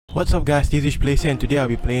What's up guys, this is Place here and today I'll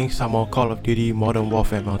be playing some more Call of Duty Modern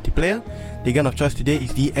Warfare multiplayer. The gun of choice today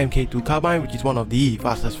is the Mk.2 Carbine, which is one of the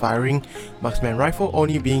fastest firing Marksman Rifle,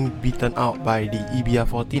 only being beaten out by the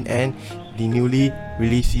EBR-14 and the newly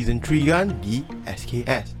released Season 3 gun, the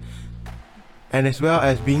SKS. And as well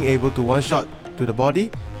as being able to one shot to the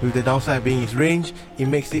body, with the downside being its range, it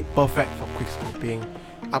makes it perfect for quickscoping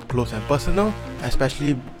up close and personal,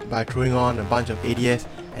 especially by throwing on a bunch of ADS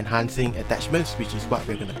enhancing attachments, which is what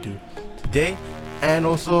we're gonna do today, and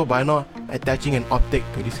also by not attaching an optic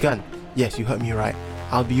to this gun. Yes, you heard me right,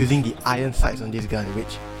 I'll be using the iron sights on this gun,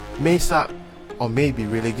 which may suck or may be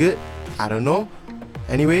really good, I don't know.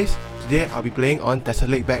 Anyways, today I'll be playing on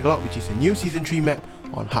Tessellate Backlog, which is a new Season 3 map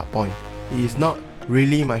on Hardpoint. It is not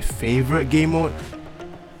really my favorite game mode,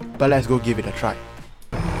 but let's go give it a try.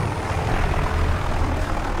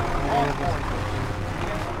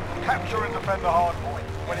 Capture and defend the hard point.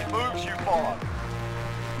 When it moves, you follow.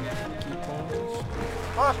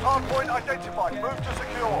 First hard point identified. Move to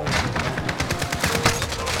secure.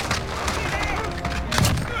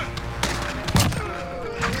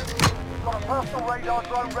 Got a personal radar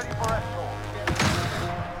drone ready for escort.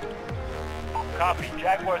 Copy.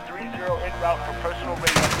 Jaguar 3-0 en route for personal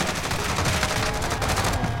radar.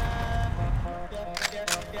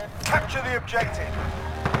 Capture the objective.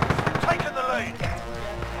 Taking the lead.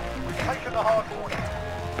 Taking the hard point.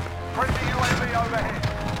 Friendly UAV overhead.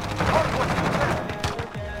 Hard point contested.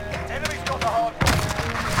 Enemy's got the hard point.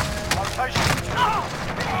 Location.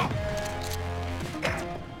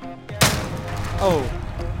 Oh.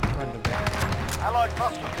 Allied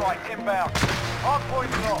cluster strike inbound. Hard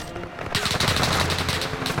point lost.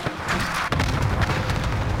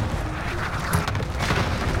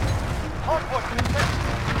 Hard point contested.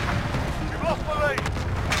 You've lost the lead.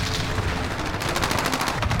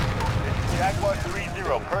 Jaguar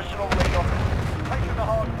 3-0, personal radar. Taking the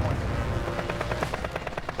hard point.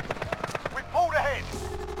 We pulled ahead.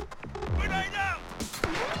 Grenade out!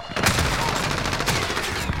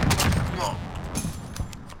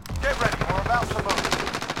 Get ready, we're about to move.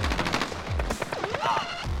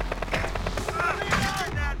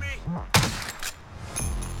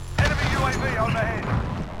 Enemy UAV overhead.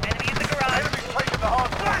 Enemy in the garage. Enemy's taking the hard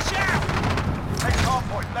point. Flash out! Take hard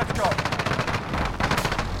point, let's go.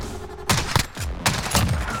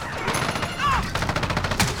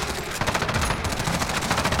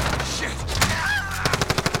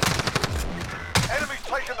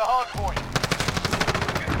 Taking the hard point.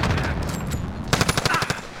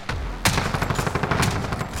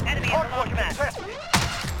 Enemy in Hard the point launch pad. contested.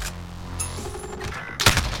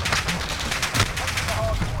 Taking the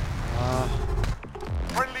hard point.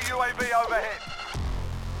 Friendly UAV overhead.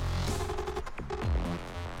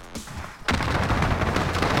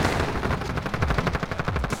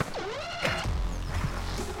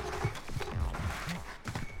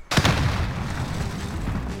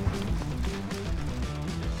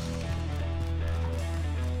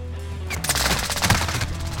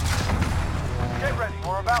 Get ready,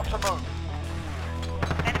 we're about to move.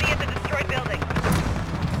 Enemy in the destroyed building.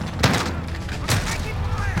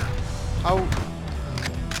 How?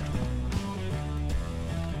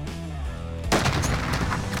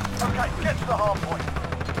 Okay, get to the hard point.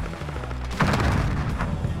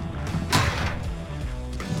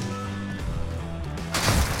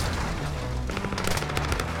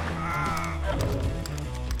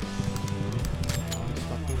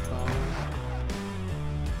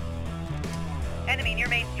 Enemy near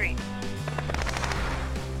Main Street.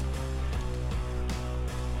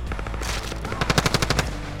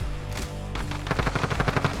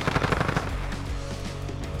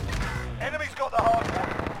 Enemy's got the hard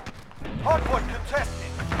point. Hard point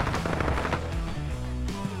contested.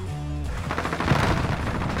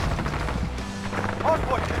 Hard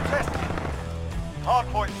point contested. Hard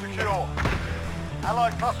point secure.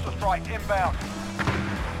 Allied cluster strike inbound.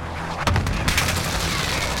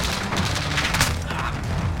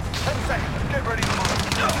 Seconds, get ready to move.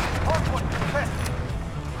 Hard point contested.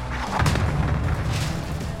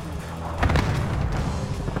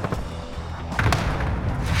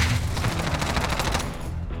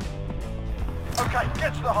 Okay,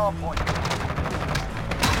 get to the hard point.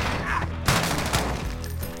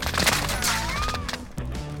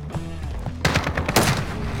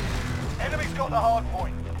 Enemy's got the hard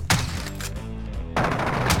point.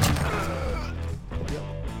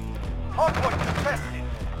 Hard point contested.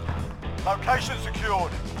 Location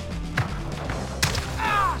secured.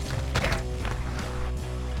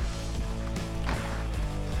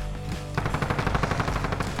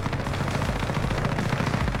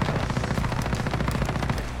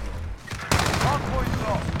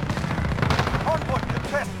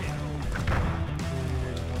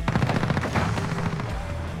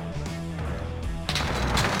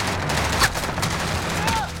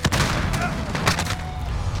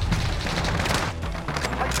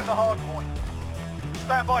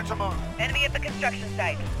 move. Enemy at the construction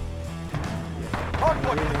site.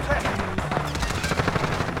 Hardpoint contested.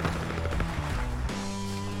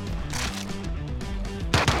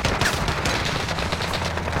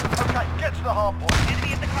 Okay, get to the hardpoint.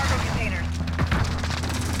 Enemy at the cargo containers.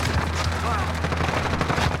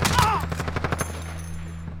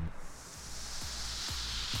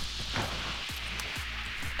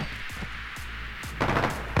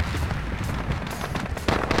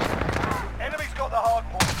 Enemy's got the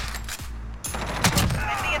hardpoint.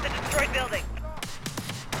 Enemy at the destroyed building.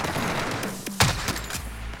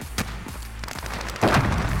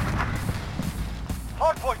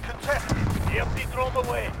 Hardpoint contested. Empty thrown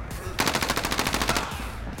away.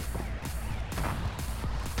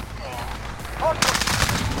 Hardpoint.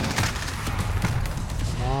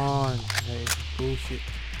 Come on, that is bullshit.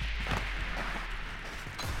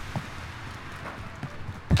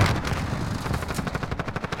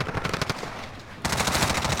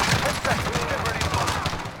 Get ready to move.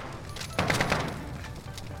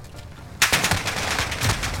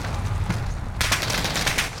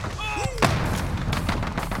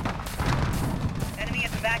 Enemy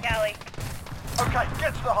at the back alley. Okay,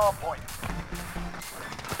 get to the hardpoint.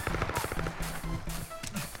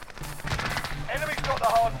 Enemy's got the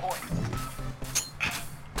hardpoint.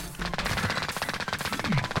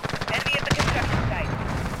 Enemy at the construction site.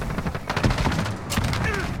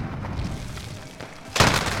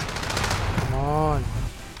 Come on.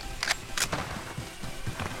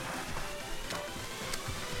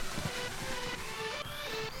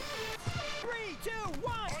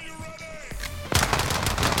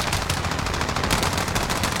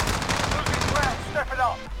 Losing ground, step it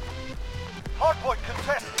up. Hardpoint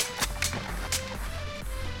contested.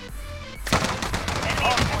 Enemy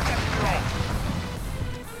at the construction site.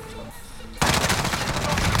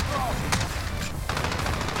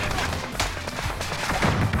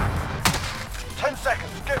 10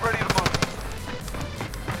 seconds, get ready to move.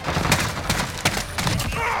 Enemy at the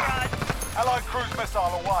garage. Allied cruise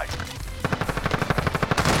missile away.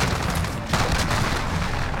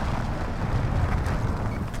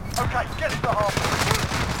 Okay, get to the hardpoint.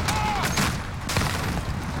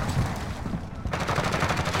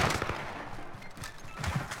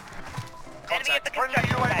 Enemy at the Friendly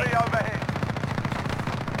construction UAV site. overhead.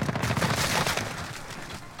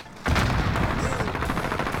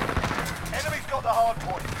 Enemy's got the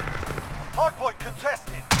hardpoint. Hardpoint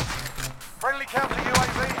contested. Friendly counter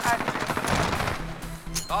UAV active.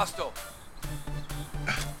 Hostile.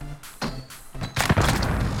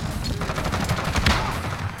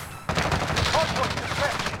 Hardpoint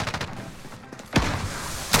contested.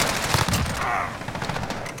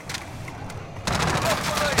 Lost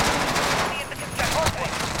the lead. Enemy at the construction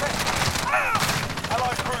Hardpoint site. contested.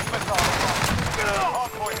 Allied cruise missile away.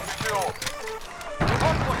 Hardpoint secure.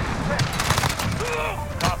 Hardpoint contested.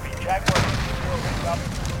 Copy, Jaguar.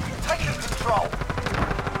 Taking control.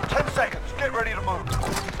 10 seconds, get ready to move.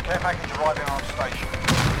 Care package arriving on station.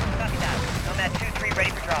 Copy that. Nomad 2-3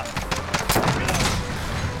 ready for drop.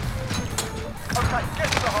 Okay, get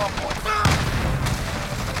to the hardpoint.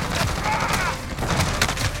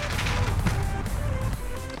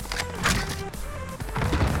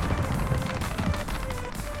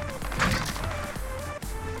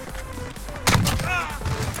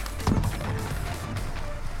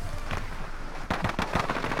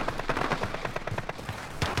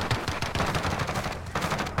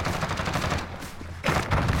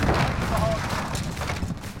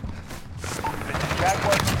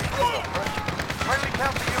 Jaguar, friendly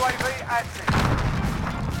counter UAV active.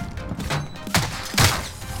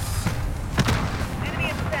 Enemy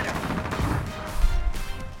at the center.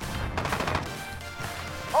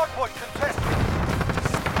 Hardpoint contested.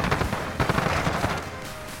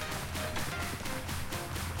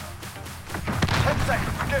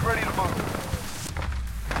 Get ready to move.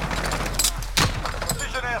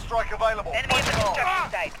 Precision airstrike available. Enemy at the Fight on.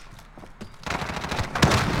 construction site.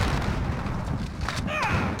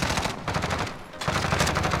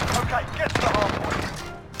 Okay, get to the hardpoint.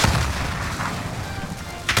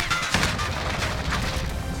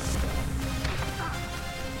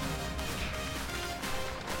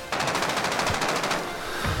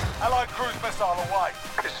 Allied cruise missile away.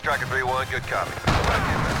 This is Striker 3-1, good copy.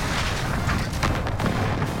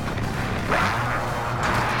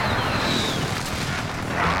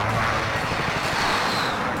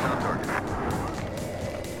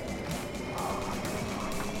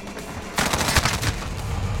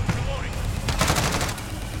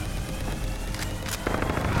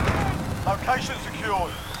 Location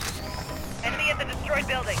secured. Enemy at the destroyed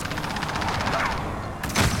building.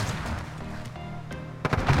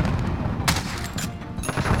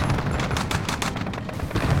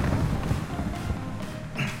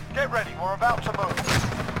 Get ready, we're about to move.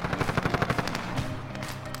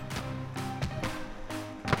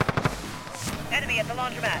 Enemy at the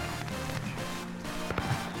laundromat.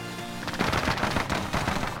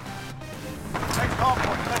 Next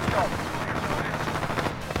hardpoint, let's go.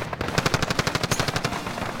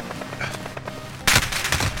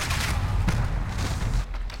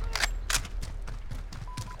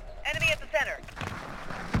 Enemy at the center.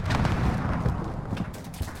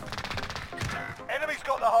 Enemy's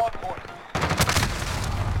got the hardpoint.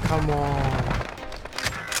 Come on.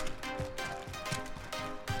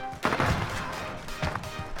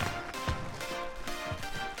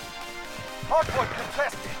 Hardpoint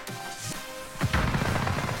contested.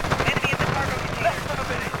 Enemy at the cargo container. Less than a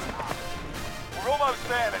minute. We're almost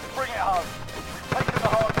there, let's bring it home. We've taken the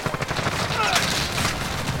hardpoint.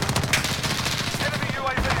 Enemy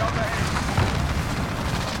UAV overhead.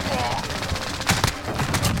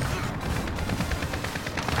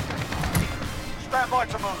 Stand by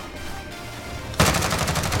to move.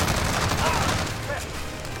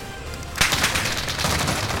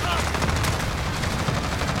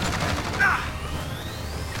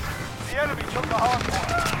 The enemy took the hardpoint.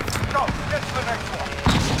 Go, get to the next one.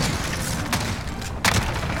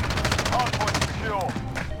 Hardpoint secure.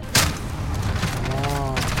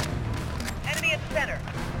 Oh. Enemy at the center.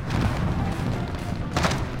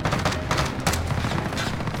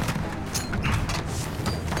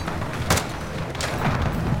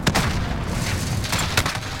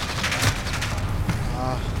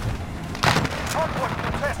 Hardpoint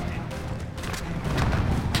contested.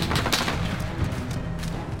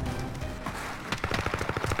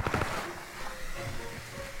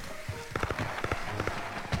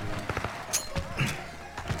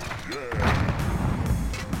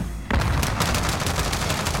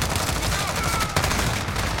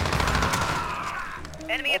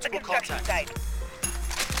 Enemy at the construction site.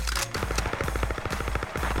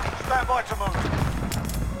 Stand by to move.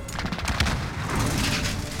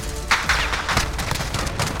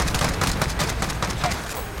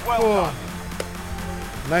 Well done.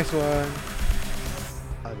 Nice one.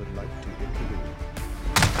 I would like to interview.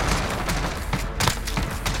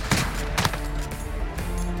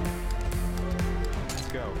 Let's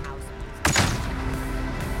go.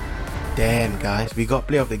 Damn guys, we got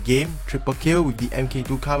play of the game, triple kill with the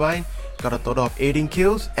Mk.2 Carbine, got a total of 18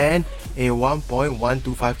 kills and a 1.125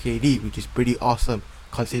 KD, which is pretty awesome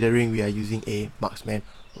considering we are using a Marksman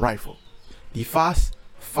Rifle. The fast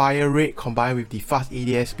fire rate combined with the fast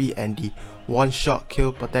ADSP and the one-shot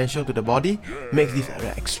kill potential to the body makes this an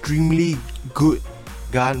extremely good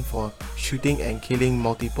gun for shooting and killing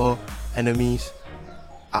multiple enemies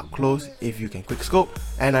up close if you can quickscope,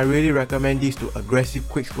 and I really recommend this to aggressive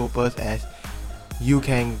quickscopers as you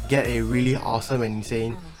can get a really awesome and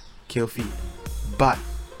insane kill feed. But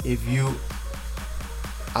if you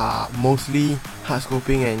are mostly hard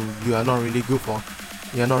scoping and you're not really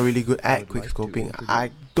good at quickscoping, I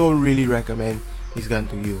don't really recommend this gun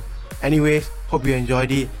to you. Anyways, hope you enjoyed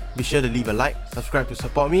it. Be sure to leave a like, subscribe to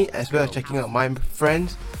support me, as well as checking out my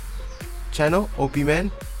friend's channel, OP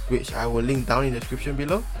Man, which I will link down in the description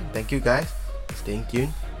below. And thank you guys for staying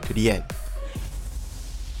tuned to the end.